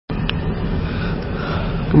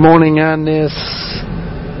Good morning on this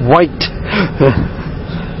white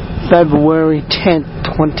February 10th,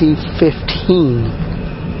 2015.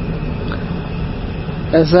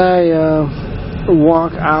 As I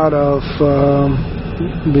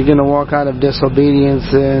begin to walk out of disobedience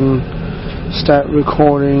and start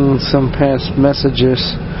recording some past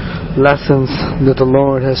lessons that the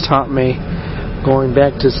Lord has taught me going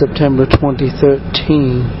back to September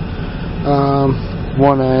 2013.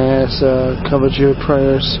 Want to ask, covet your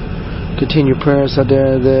prayers, continue prayers out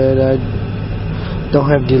there that I don't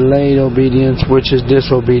have delayed obedience, which is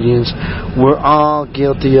disobedience. We're all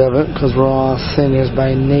guilty of it because we're all sinners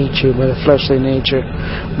by nature, by the fleshly nature.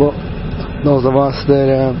 Well, those of us that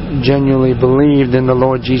genuinely believed in the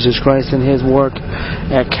Lord Jesus Christ and His work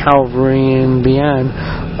at Calvary and beyond,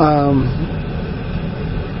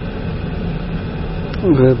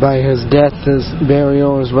 by His death, His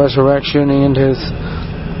burial, His resurrection, and His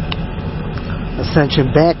ascension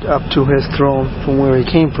back up to His throne from where He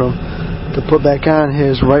came from, to put back on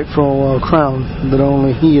His rightful crown that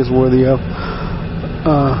only He is worthy of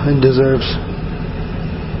and deserves.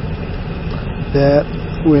 That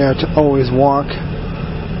we are to always walk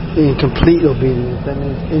in complete obedience. That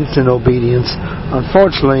means instant obedience.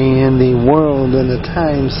 Unfortunately, in the world and the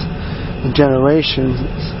times and generations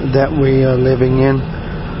that we are living in,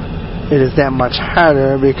 it is that much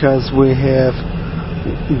harder because we have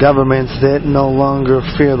governments that no longer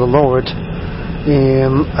fear the Lord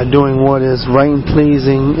and are doing what is right and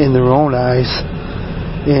pleasing in their own eyes,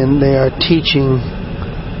 and they are teaching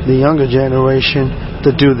the younger generation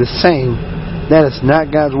to do the same. That is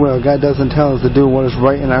not God's will. God doesn't tell us to do what is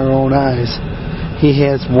right in our own eyes. He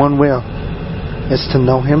has one will. It's to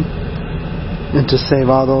know Him and to save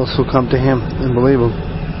all those who come to Him and believe Him.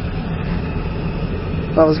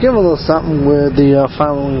 I was given a little something with the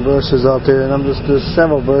following verses out there, and there's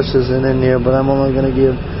several verses in there, but I'm only going to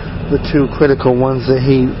give the two critical ones that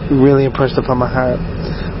He really impressed upon my heart.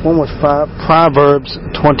 One was Proverbs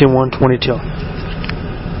 21:22.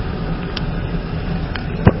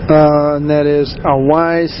 And that is, a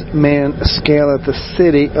wise man scaleth the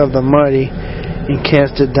city of the mighty, and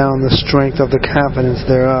casteth down the strength of the confidence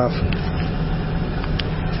thereof.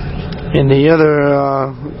 And the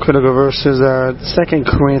other critical verses are 2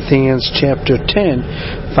 Corinthians chapter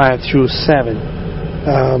 10, 5 through 7.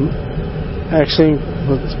 Actually,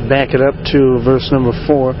 let's back it up to verse number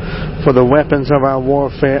 4. For the weapons of our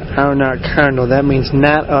warfare are not carnal. That means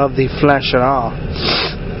not of the flesh at all.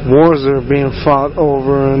 Wars are being fought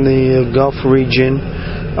over in the Gulf region,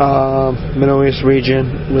 Middle East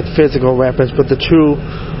region, with physical weapons, but the true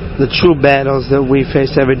battles that we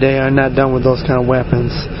face every day are not done with those kind of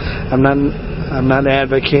weapons. I'm not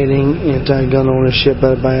advocating anti-gun ownership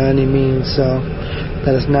by any means.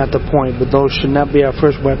 That is not the point. But those should not be our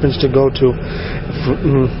first weapons to go to.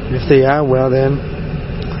 If they are, well then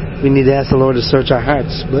we need to ask the Lord to search our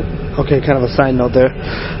hearts. But okay, kind of a side note there.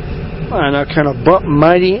 And are kind of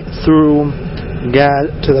mighty through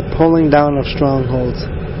God to the pulling down of strongholds,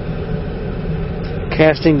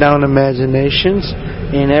 casting down imaginations,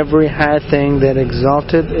 in every high thing that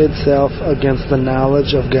exalted itself against the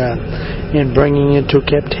knowledge of God, and bringing into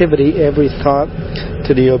captivity every thought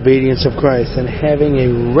to the obedience of Christ, and having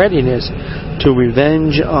a readiness to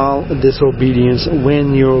revenge all disobedience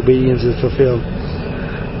when your obedience is fulfilled.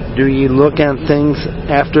 Do ye look on things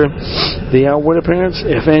after the outward appearance?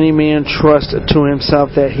 If any man trust to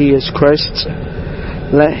himself that he is Christ's,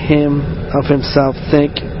 let him of himself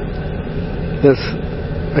think this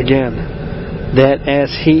again, that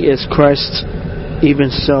as He is Christ,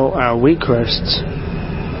 even so are we Christ's.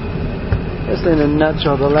 Just in a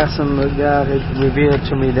nutshell, the lesson that God had revealed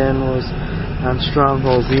to me then was on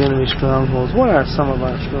strongholds, the enemy's strongholds. What are some of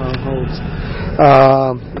our strongholds?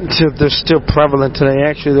 They're still prevalent today.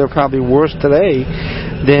 Actually, they're probably worse today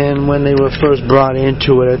than when they were first brought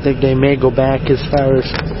into it. I think they may go back as far as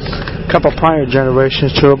a couple prior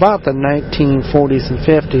generations to about the 1940s and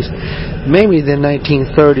 50s. Maybe the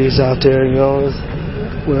 1930s out there,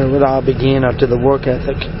 where it all began after the work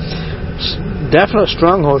ethic. Definite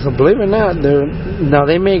strongholds, and believe it or not,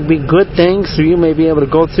 they may be good things, so you may be able to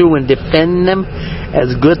go through and defend them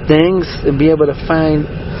as good things and be able to find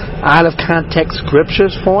out of context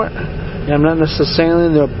scriptures for it. And I'm not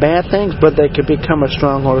necessarily they're bad things, but they could become a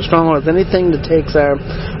stronghold. A stronghold is anything that takes our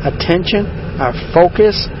attention, our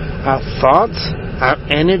focus, our thoughts, our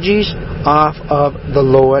energies off of the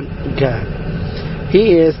Lord God.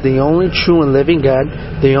 He is the only true and living God,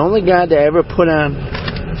 the only God that ever put on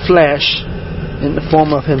flesh in the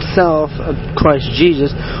form of Himself, Christ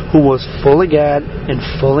Jesus, who was fully God and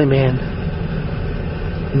fully man.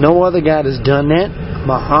 No other God has done that.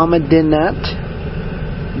 Muhammad did not.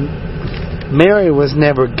 Mary was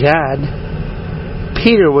never God.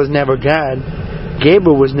 Peter was never God.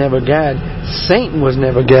 Gabriel was never God. Satan was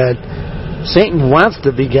never God. Satan wants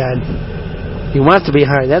to be God. He wants to be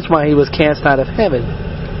higher. That's why he was cast out of heaven.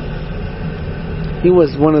 He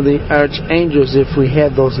was one of the archangels if we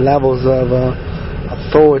had those levels of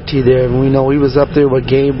authority there. We know he was up there with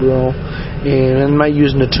Gabriel. And I'm not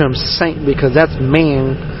using the term saint because that's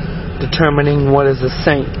man determining what is a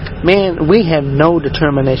saint. Man, we have no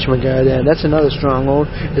determination regarding that. That's another stronghold.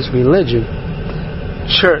 It's religion.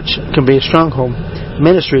 Church can be a stronghold.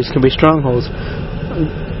 Ministries can be strongholds.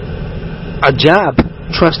 A job,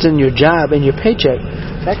 trust in your job and your paycheck,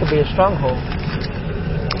 that could be a stronghold.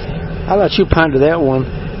 I'll let you ponder that one.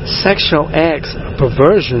 Sexual acts,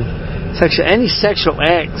 perversion, any sexual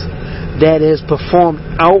acts that is performed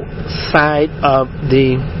outside of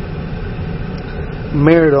the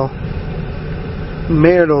marital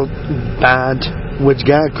bond which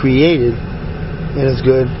God created, it is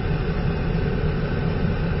good.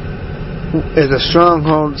 As a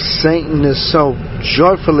stronghold, Satan is so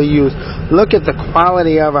joyfully used. Look at the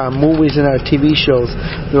quality of our movies and our TV shows.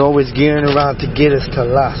 They're always gearing around to get us to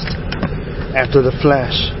lust after the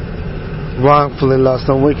flesh, wrongfully lust.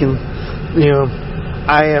 And we can,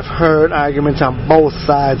 I have heard arguments on both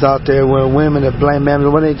sides out there where women have blamed men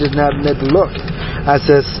when they just not let the look. I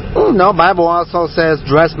says, no, Bible also says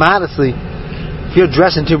dress modestly. If you're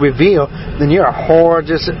dressing to reveal, then you're a whore.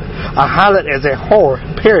 Just a harlot is a whore.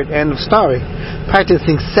 Period. End of story.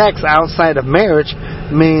 Practicing sex outside of marriage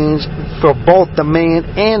means for both the man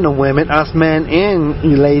and the women, us men and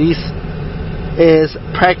you ladies, is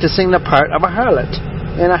practicing the part of a harlot.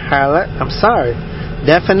 And a harlot, I'm sorry,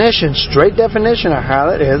 definition, straight definition, a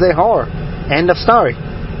harlot is a whore. End of story.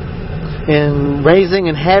 And raising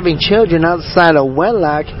and having children outside of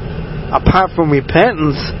wedlock, apart from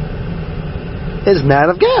repentance, is not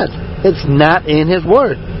of God. It's not in His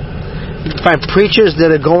Word. You find preachers that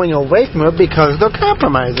are going away from it because they're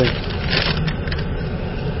compromising.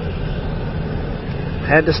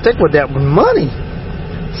 Had to stick with that with money.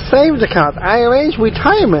 Savings accounts, IRAs,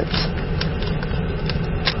 retirements.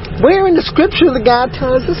 Where in the Scripture does God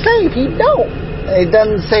tell us to save? He don't. It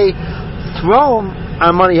doesn't say throw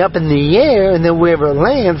our money up in the air and then wherever it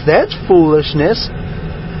lands. That's foolishness.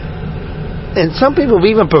 And some people have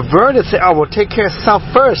even perverted, say, we'll take care of self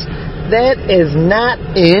first. That is not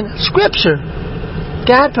in Scripture.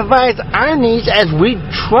 God provides our needs as we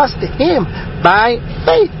trust Him by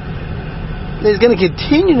faith. He's going to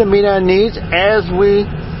continue to meet our needs as we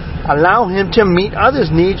allow Him to meet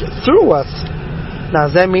others' needs through us.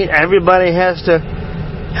 Now, does that mean everybody has to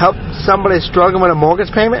help somebody struggling with a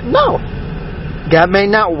mortgage payment? No. God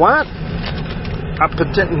may not want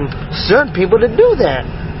certain people to do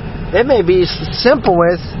that. It may be as simple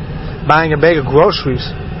as buying a bag of groceries,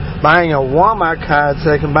 buying a Walmart card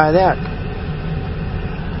so they can buy that.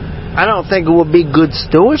 I don't think it would be good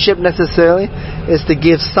stewardship necessarily is to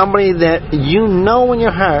give somebody that you know in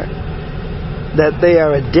your heart that they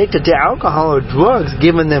are addicted to alcohol or drugs,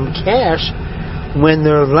 giving them cash when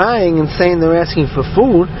they're lying and saying they're asking for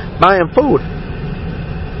food, buy them food.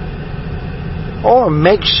 Or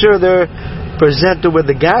make sure they're presented with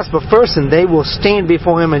the gospel first and they will stand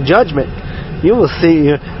before Him in judgment. You will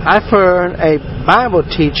see. I've heard a Bible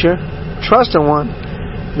teacher, trusted one,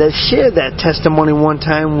 that shared that testimony one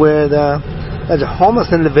time with as a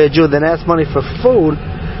homeless individual that asked money for food,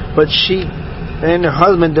 but she and her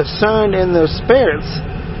husband discerned in their spirits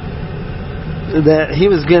that he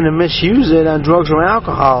was going to misuse it on drugs or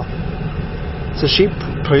alcohol. So she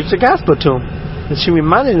preached the gospel to him, and she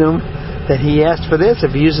reminded him that he asked for this.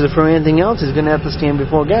 If he uses it for anything else, he's going to have to stand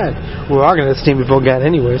before God. We're all going to stand before God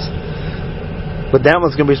anyways. But that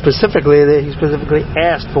one's going to be specifically that he specifically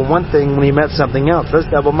asked for one thing when he met something else. That's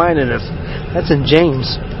double-mindedness. That's in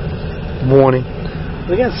James' warning.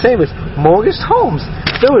 We got to say this: mortgaged homes.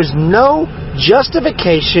 There is no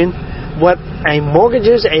justification what a mortgage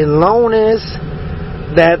is, a loan is,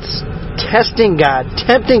 that's testing God,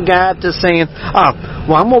 tempting God to saying,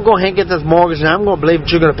 well, I'm going to go ahead and get this mortgage and I'm going to believe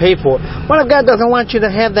that you're going to pay for it. What if God doesn't want you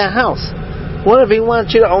to have that house? What if He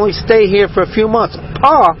wants you to only stay here for a few months?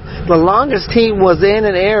 Paul, the longest he was in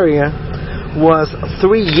an area was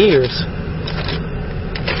 3 years.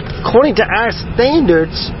 According to our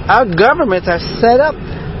standards, our governments are set up.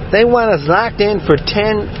 They want us locked in for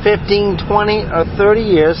 10, 15, 20, or 30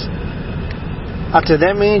 years. After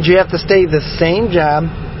that means you have to stay the same job,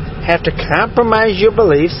 have to compromise your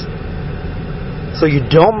beliefs, so you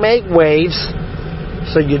don't make waves,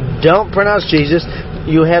 so you don't pronounce Jesus.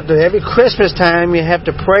 You have to, every Christmas time, you have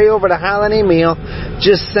to pray over the holiday meal,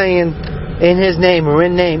 just saying, in His name, or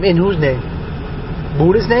in name. In whose name?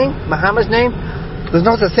 Buddha's name, Muhammad's name. There's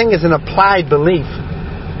no such thing as an applied belief.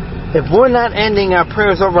 If we're not ending our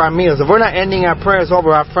prayers over our meals, if we're not ending our prayers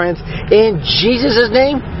over our friends in Jesus'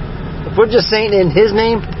 name, if we're just saying in His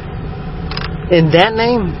name, in that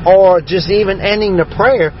name, or just even ending the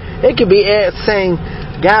prayer, it could be saying,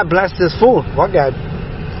 God bless this food. What God?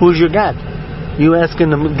 Who's your God? You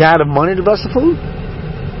asking the God of money to bless the food?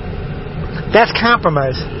 That's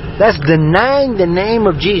compromise. That's denying the name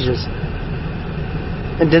of Jesus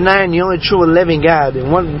and denying the only true and living God. And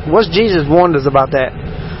what's Jesus warned us about that?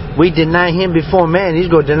 We deny Him before man.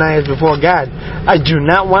 He's going to deny us before God. I do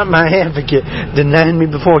not want my advocate denying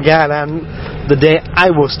me before God on the day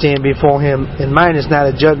I will stand before Him. And mine is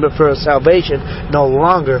not a judgment for salvation no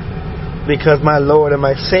longer, because my Lord and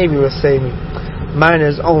my Savior will save me. Mine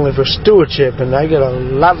is only for stewardship, and I got a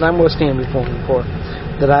lot that I'm going to stand before Him for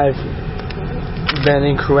that I've been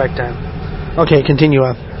incorrect on. Okay, continue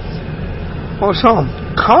on. Also,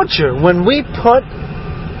 culture. When we put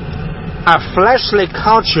our fleshly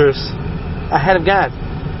cultures ahead of God,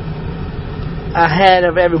 ahead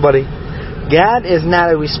of everybody. God is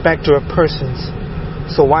not a respecter of persons.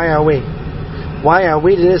 So why are we? Why are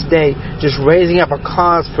we to this day just raising up a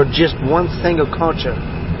cause for just one single culture?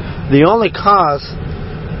 The only cause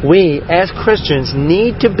we as Christians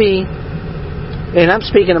need to be, and I'm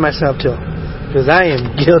speaking to myself too, because I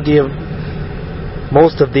am guilty of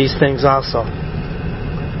most of these things also.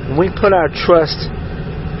 When we put our trust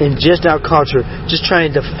in just our culture, just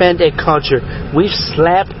trying to defend a culture, we've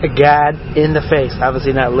slapped a God in the face.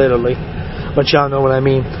 Obviously not literally, but y'all know what I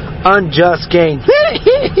mean. Unjust gain.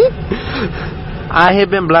 I have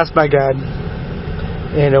been blessed by God,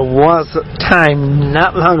 and it was a time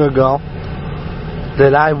not long ago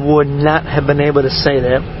that I would not have been able to say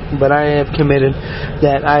that, but I have committed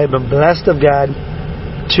that I have been blessed of God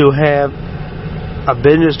to have a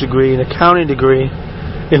business degree, an accounting degree.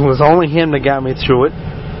 It was only Him that got me through it.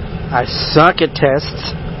 I suck at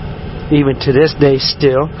tests, even to this day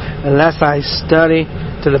still, unless I study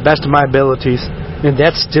to the best of my abilities. And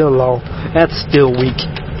that's still low. That's still weak.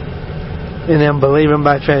 And I'm believing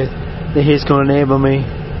by faith that He's going to enable me.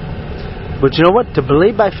 But you know what? To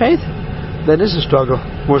believe by faith, that is a struggle.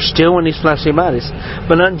 We're still in these fleshly bodies.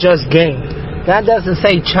 But unjust gain. God doesn't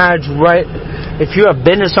say charge right. If you're a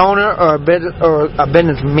business owner or a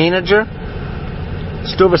business manager,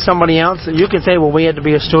 steward for somebody else, you can say, well, we had to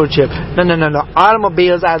be a stewardship. No.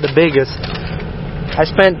 Automobiles are the biggest.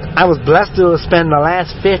 I was blessed to spend the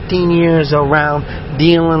last 15 years around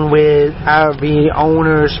dealing with RV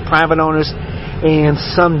owners, private owners, and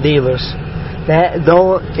some dealers. And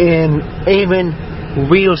even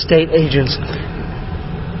real estate agents.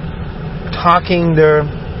 Talking their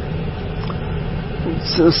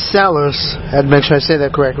sellers, I'd make sure I say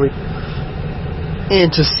that correctly,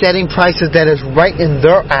 into setting prices that is right in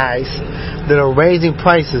their eyes, that are raising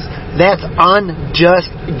prices. That's unjust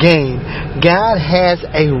gain. God has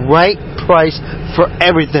a right price for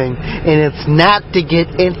everything, and it's not to get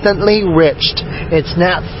instantly rich. It's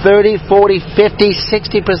not 30, 40, 50,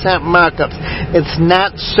 60% markups. It's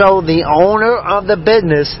not so the owner of the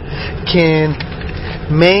business can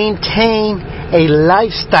maintain a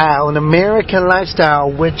lifestyle, an American lifestyle,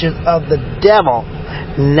 which is of the devil,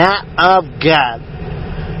 not of God.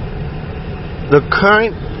 The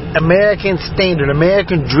current American standard,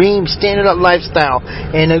 American dream, standard of lifestyle,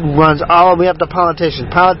 and it runs all the way up to politicians.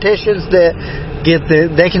 Politicians that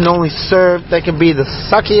they can only serve, they can be the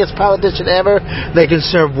suckiest politician ever. They can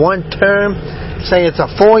serve one term, say it's a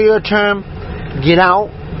 4-year term, get out.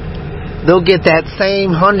 They'll get that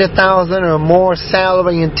same $100,000 or more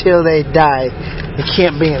salary until they die. It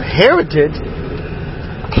can't be inherited.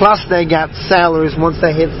 Plus, they got salaries once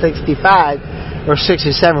they hit 65 or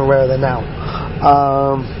 67, rather now.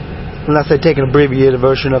 Unless they take an abbreviated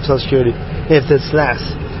version of Social Security, if it's less.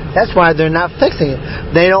 That's why they're not fixing it.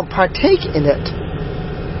 They don't partake in it.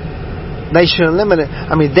 They should eliminate it.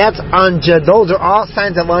 I mean, that's unjust. Those are all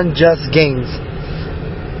signs of unjust gains.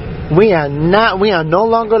 We are no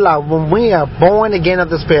longer allowed. When we are born again of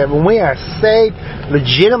the Spirit, when we are saved,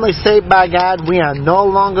 legitimately saved by God, we are no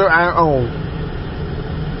longer our own.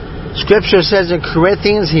 Scripture says in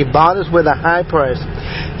Corinthians, He bought us with a high price.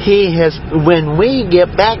 When we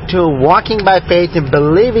get back to walking by faith and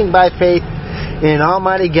believing by faith in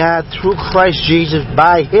Almighty God through Christ Jesus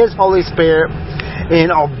by His Holy Spirit and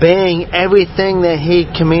obeying everything that He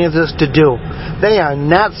commands us to do. They are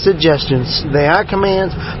not suggestions. They are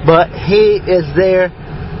commands, but He is there.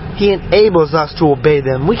 He enables us to obey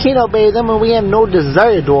them. We can't obey them and we have no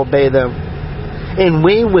desire to obey them. And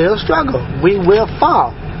we will struggle. We will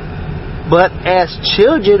fall. But as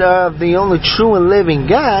children of the only true and living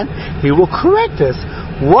God, He will correct us.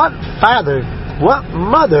 What father, what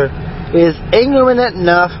mother is ignorant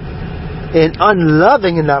enough and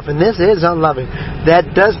unloving enough, and this is unloving,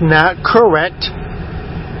 that does not correct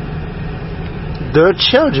their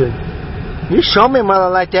children? You show me a mother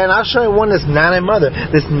like that, and I'll show you one that's not a mother,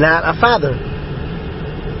 that's not a father.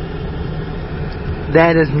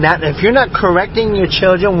 That is not, if you're not correcting your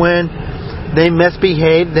children when they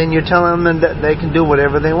misbehave, then you're telling them that they can do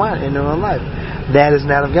whatever they want in their own life. That is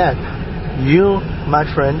not of God. You, my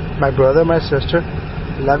friend, my brother, my sister,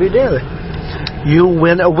 love you dearly.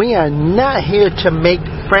 We are not here to make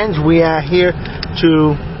friends. We are here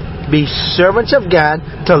to be servants of God,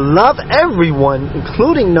 to love everyone,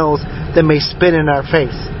 including those that may spit in our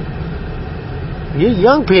face. You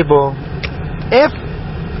young people, if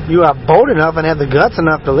you are bold enough and have the guts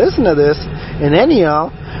enough to listen to this, and any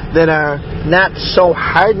of y'all that are not so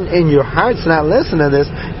hardened in your hearts not listen to this,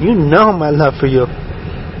 you know my love for you.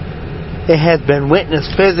 It has been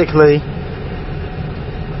witnessed physically.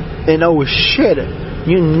 And oh shit,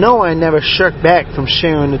 you know I never shirk back from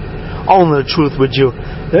sharing only the truth with you.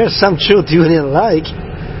 There's some truth you didn't like,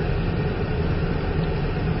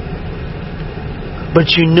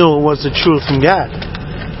 but you knew it was the truth from God.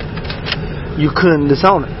 You couldn't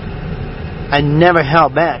disown it. I never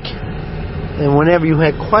held back. And whenever you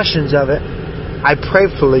had questions of it, I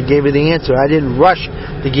prayerfully gave you the answer. I didn't rush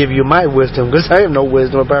to give you my wisdom, because I have no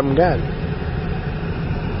wisdom apart from God.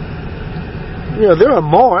 There are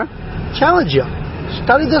more. Challenge you.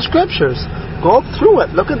 Study the scriptures. Go through it.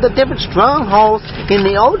 Look at the different strongholds in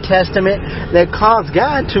the Old Testament that caused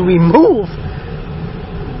God to remove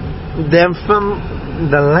them from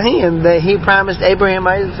the land that He promised Abraham,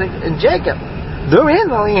 Isaac, and Jacob. They're in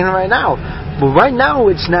the land right now. But right now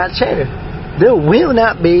it's not shared. There will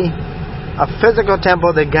not be a physical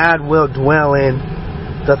temple that God will dwell in.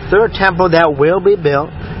 The third temple that will be built,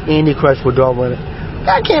 Antichrist will dwell in it.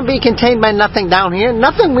 God can't be contained by nothing down here.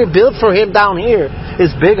 Nothing we build for Him down here is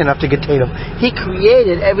big enough to contain Him. He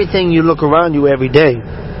created everything you look around you every day.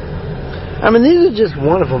 I mean, these are just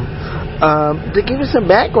one of them. To give you some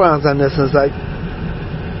backgrounds on this, it's like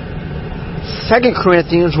 2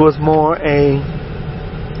 Corinthians was more a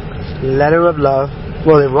letter of love.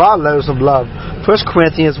 Well, they were all letters of love. 1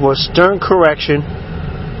 Corinthians was stern correction.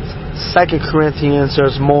 2 Corinthians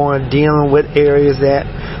is more dealing with areas that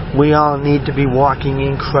we all need to be walking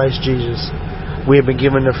in Christ Jesus. We have been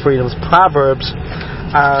given the freedoms. Proverbs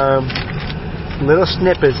are little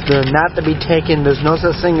snippets. They're not to be taken. There's no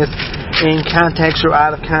such thing as in context or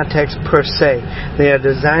out of context per se. They are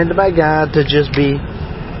designed by God to just be,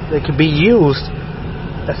 they can be used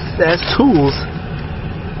as tools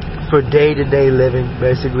for day-to-day living,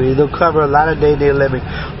 basically. They'll cover a lot of day-to-day living.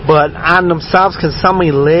 But on themselves, can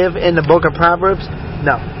somebody live in the book of Proverbs?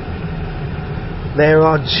 No.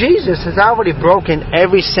 Jesus has already broken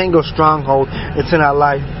every single stronghold that's in our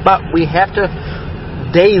life. But we have to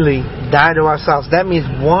daily die to ourselves. That means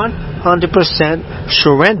 100%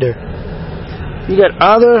 surrender. You got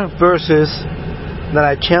other verses that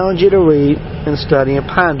I challenge you to read and study and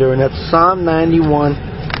ponder, and that's Psalm 91.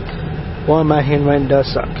 Well, my handwriting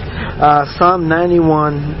does suck. Psalm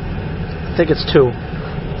 91, I think it's 2.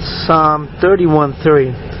 Psalm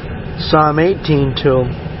 31:3. Psalm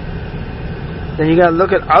 18:2. Then you got to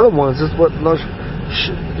look at other ones. This is what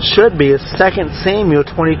should be. It's 2 Samuel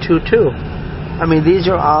 22:2. I mean, these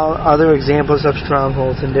are all other examples of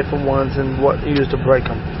strongholds and different ones and what you use to break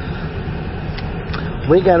them.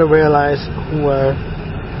 We got to realize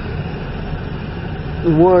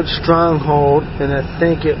the word stronghold, and I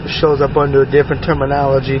think it shows up under a different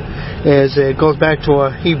terminology, as it goes back to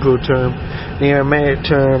a Hebrew term, the Aramaic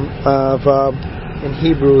term of in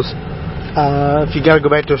Hebrews. If you got to go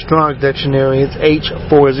back to a Strong's dictionary, it's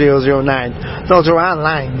H4009. Those are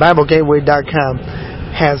online. BibleGateway.com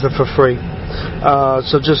has it for free.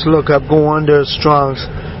 So just look up, go under Strong's,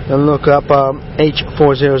 and look up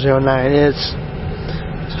H4009. It's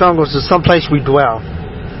Strongholds is someplace we dwell,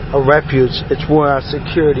 a refuge. It's where our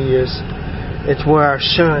security is. It's where our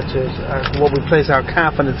assurance is, what we place our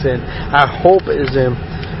confidence in. Our hope is in.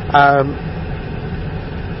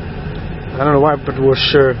 I don't know why, but we're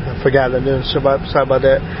sure. I forgot. Sorry about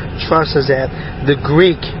that. Trust is at. The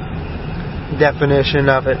Greek definition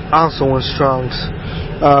of it, also in Strong's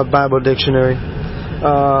Bible Dictionary.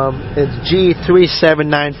 It's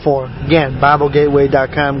G3794. Again,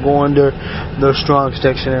 BibleGateway.com. Go under the Strong's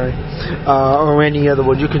Dictionary. Or any other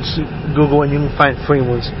one. You can Google and you can find free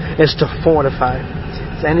ones. It's to fortify.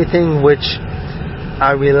 It's anything which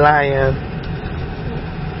I rely on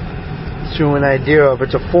through an idea of.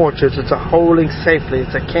 It's a fortress, it's a holding safely,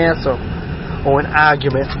 it's a castle. or an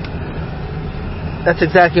argument. That's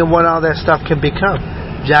exactly what all that stuff can become.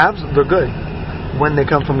 Jobs, they're good when they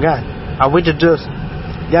come from God. Are we to just,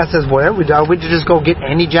 God says, whatever we do, are we to just go get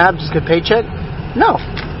any job, just get a paycheck? No.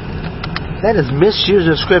 That is misuse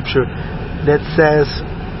of Scripture that says,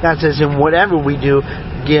 God says, in whatever we do,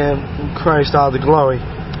 give Christ all the glory.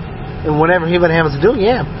 And whatever He would have us to do,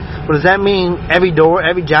 yeah. But does that mean every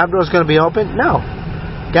job door is going to be open? No.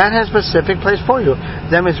 God has a specific place for you.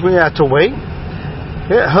 That means we have to wait.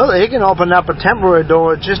 He can open up a temporary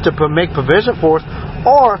door just to make provision for us,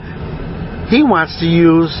 or He wants to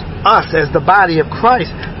use us as the body of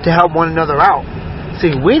Christ to help one another out.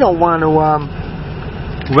 See, we don't want to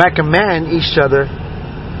recommend each other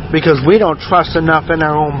because we don't trust enough in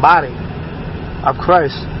our own body of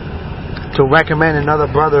Christ to recommend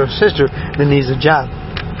another brother or sister that needs a job,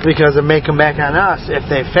 because it may come back on us if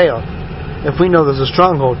they fail. If we know there's a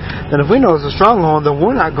stronghold, then if we know there's a stronghold, then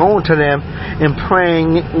we're not going to them and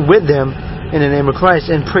praying with them in the name of Christ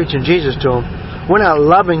and preaching Jesus to them. We're not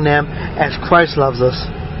loving them as Christ loves us,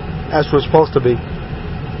 as we're supposed to be.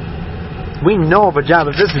 We know of a job.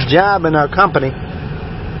 If there's a job in our company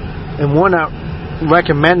and we're not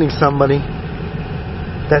recommending somebody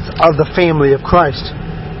that's of the family of Christ,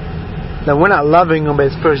 then we're not loving them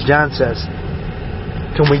as 1 John says.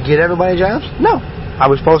 Can we get everybody jobs? No. Are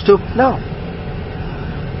we supposed to? No.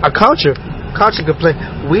 Our culture can play.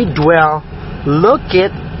 We dwell. Look at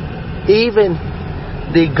even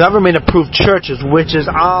the government-approved churches, which is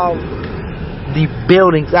all the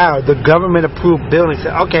buildings are. The government-approved buildings.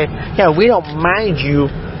 Okay, yeah, we don't mind you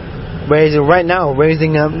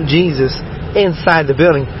raising up Jesus inside the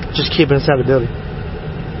building. Just keep it inside the building.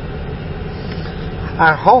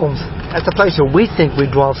 Our homes, that's the place where we think we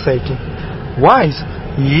dwell safety. Wives,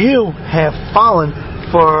 you have fallen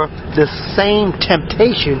for the same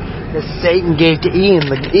temptation that Satan gave to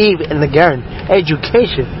Eve in the garden.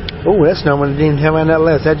 Education. Oh, that's not one I didn't have on that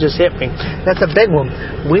list. That just hit me. That's a big one.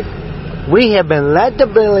 We have been led to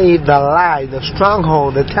believe the lie, the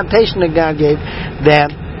stronghold, the temptation that God gave,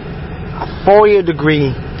 that a 4-year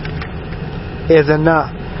degree is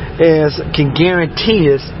enough, can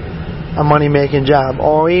guarantee us a money-making job,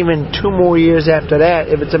 or even 2 more years after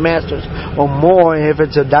that if it's a master's, or more if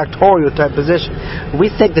it's a doctoral type position.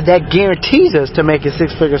 We think that guarantees us to make a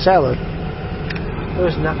 6-figure salary.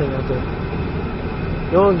 There's nothing out there.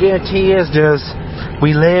 The only guarantee is just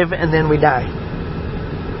we live and then we die.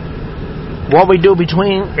 What we do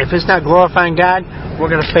between, if it's not glorifying God,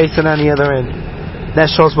 we're going to face it on the other end.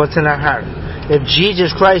 That shows what's in our heart. If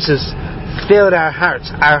Jesus Christ has filled our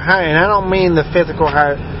hearts, and I don't mean the physical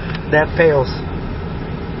heart that fails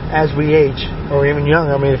as we age, or even young.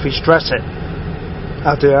 I mean, if we stress it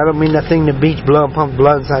out there, I don't mean that thing that beats blood and pumps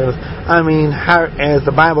blood inside of us. I mean heart, as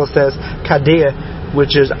the Bible says, kadia,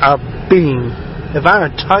 which is our being. If our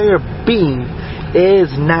entire being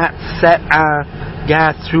is not set on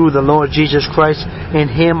God through the Lord Jesus Christ and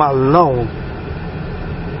Him alone,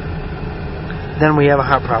 then we have a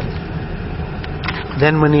heart problem.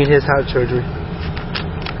 Then we need His heart surgery.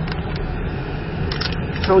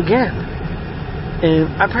 So again,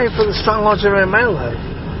 and I pray for the strongholds that are in my life.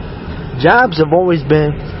 Jobs,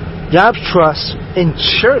 trust in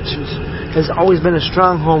churches has always been a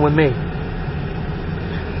stronghold with me.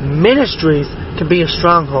 Ministries can be a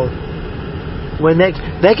stronghold. When they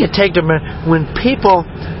can take them, when people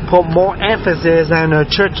put more emphasis on their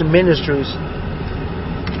church and ministries.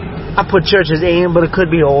 I put churches in, but it could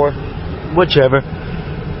be or, whichever.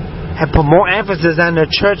 Have put more emphasis on their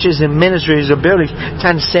churches and ministries or buildings,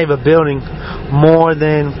 trying to save a building more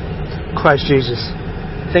than Christ Jesus.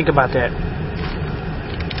 Think about that.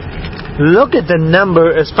 Look at the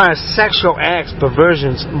number as far as sexual acts,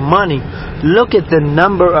 perversions, money. Look at the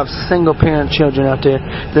number of single-parent children out there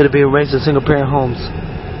that are being raised in single-parent homes.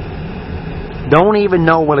 Don't even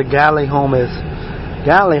know what a godly home is.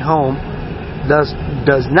 Godly home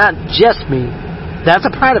does not just mean, that's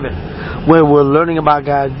a part of it, where we're learning about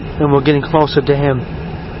God and we're getting closer to Him.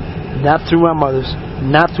 Not through our mothers,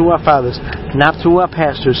 not through our fathers, not through our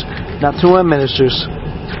pastors, not through our ministers.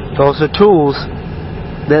 Those are tools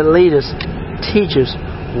that lead us, teach us,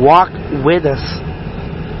 walk with us.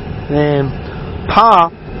 And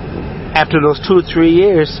Paul, after those 2 or 3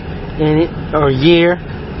 years, or a year,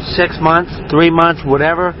 6 months, 3 months,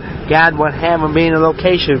 whatever, God would have him be in a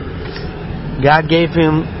location. God gave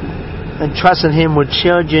him and trusted him with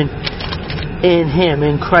children in Him,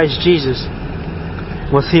 in Christ Jesus.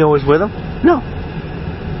 Was he always with them? No.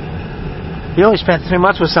 He only spent 3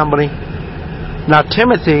 months with somebody. Now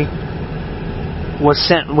Timothy was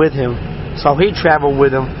sent with him, so he traveled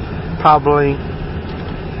with him probably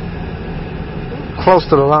close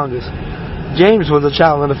to the longest. James was a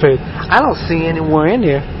child of the faith. I don't see anywhere in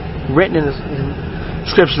there, written in the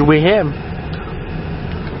scripture we have,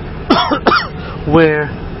 where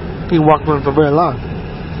he walked with him for very long.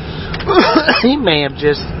 He may have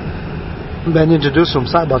just been introduced to him.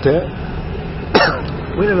 Sorry about that.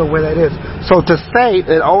 We don't know where that is. So to say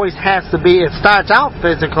it always has to be, it starts out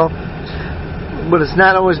physical, but it's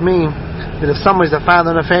not always mean that if somebody's a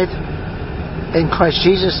father in the faith in Christ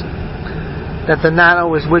Jesus, that they're not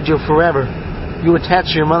always with you forever. You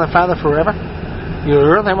attach to your mother and father forever? Your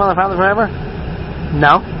earthly mother and father forever?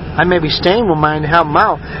 No. I may be staying with mine to help them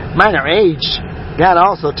out. Mine are aged. God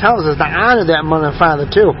also tells us to honor that mother and father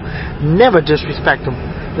too. Never disrespect them.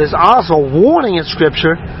 There's also warning in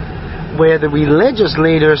Scripture where the religious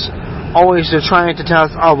leaders always are trying to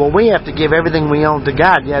tell us, oh, well, we have to give everything we own to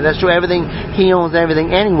God. Yeah, that's true. Everything, He owns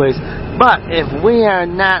everything anyways. But if we are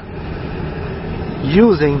not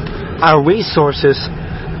using our resources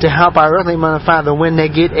to help our earthly mother and father when they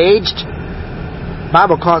get aged,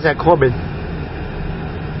 Bible calls that Corbin.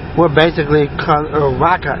 We're basically,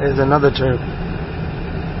 Raka is another term.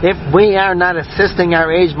 If we are not assisting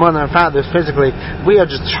our aged mother and fathers physically, we are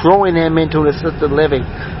just throwing them into an assisted living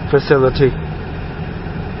facility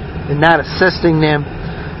and not assisting them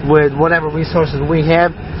with whatever resources we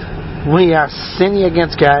have. We are sinning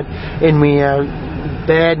against God, and we are in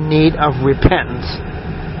bad need of repentance.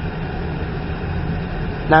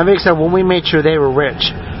 Now, Vic said, when we made sure they were rich,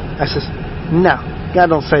 I says, no, God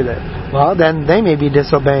don't say that. Well, then they may be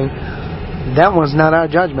disobeying. That one's not our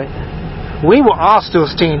judgment. We will all still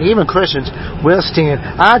stand, even Christians will stand.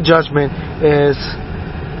 Our judgment is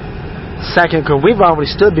second, because we've already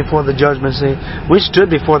stood before the judgment seat. We stood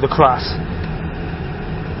before the cross.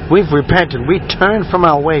 We've repented. We turned from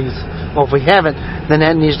our ways. Well, if we haven't, then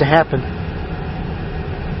that needs to happen.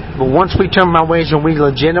 But once we turn from our ways and we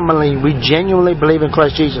genuinely believe in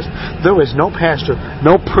Christ Jesus, there is no pastor,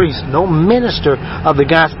 no priest, no minister of the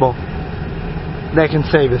gospel that can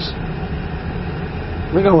save us.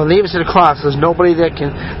 We're going to leave us at the cross. There's nobody that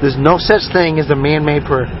can. There's no such thing as a man-made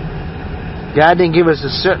prayer. God didn't give us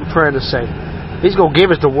a certain prayer to say. He's going to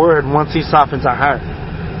give us the word once He softens our heart.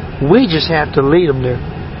 We just have to lead them there.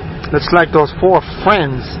 It's like those 4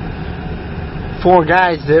 friends. 4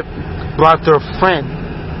 guys that brought their friend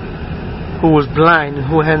who was blind and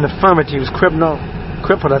who had an infirmity. He was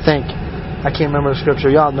crippled, I think. I can't remember the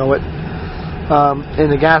scripture. Y'all know it.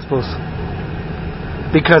 In the Gospels.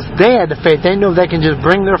 Because they had the faith. They knew they can just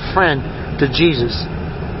bring their friend to Jesus.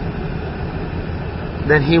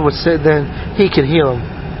 Then He would say, then He could heal them.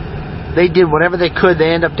 They did whatever they could.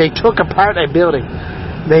 They took apart a building.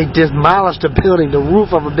 They demolished a building, the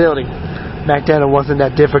roof of a building. Back then it wasn't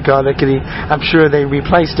that difficult. I'm sure they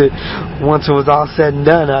replaced it once it was all said and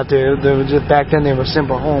done out there. Back then they were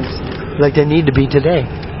simple homes like they need to be today.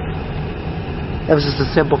 That was just a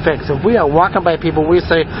simple fix. If we are walking by people, we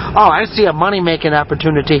say, oh, I see a money-making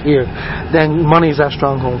opportunity here, then money is our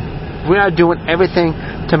stronghold. We are doing everything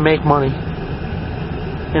to make money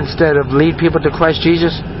instead of lead people to Christ Jesus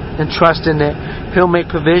and trusting that He'll make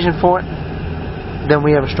provision for it, then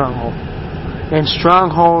we have a stronghold. And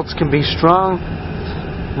strongholds can be strong.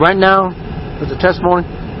 Right now, as a testimony,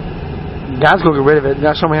 God's going to get rid of it.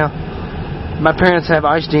 God showed me how. My parents have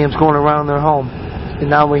ice dams going around their home, and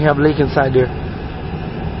now we have a leak inside there.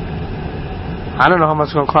 I don't know how much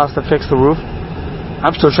it's going to cost to fix the roof.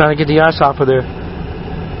 I'm still trying to get the ice off of there.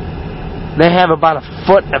 They have about 1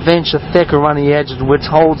 foot of inch of thick around the edges, which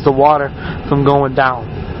holds the water from going down.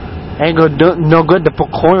 Ain't no good to put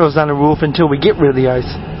coils on the roof until we get rid of the ice.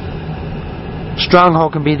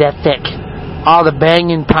 Stronghold can be that thick. All the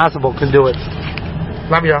banging possible can do it.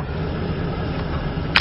 Love y'all.